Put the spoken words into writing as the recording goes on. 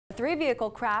three-vehicle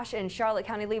crash in Charlotte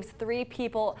County leaves 3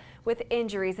 people with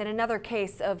injuries. In another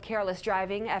case of careless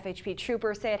driving, FHP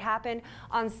troopers say it happened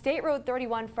on State Road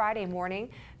 31 Friday morning.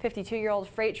 52-year-old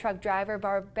freight truck driver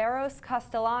Barbaros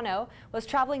Castellano was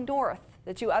traveling north.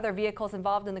 The 2 other vehicles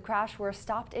involved in the crash were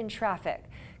stopped in traffic.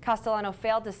 Castellano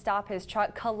failed to stop his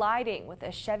truck, colliding with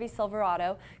a Chevy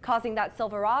Silverado, causing that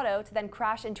Silverado to then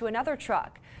crash into another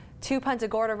truck. 2 Punta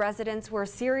Gorda residents were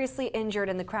seriously injured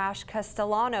in the crash.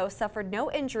 Castellano suffered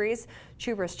no injuries.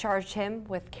 Troopers charged him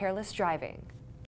with careless driving.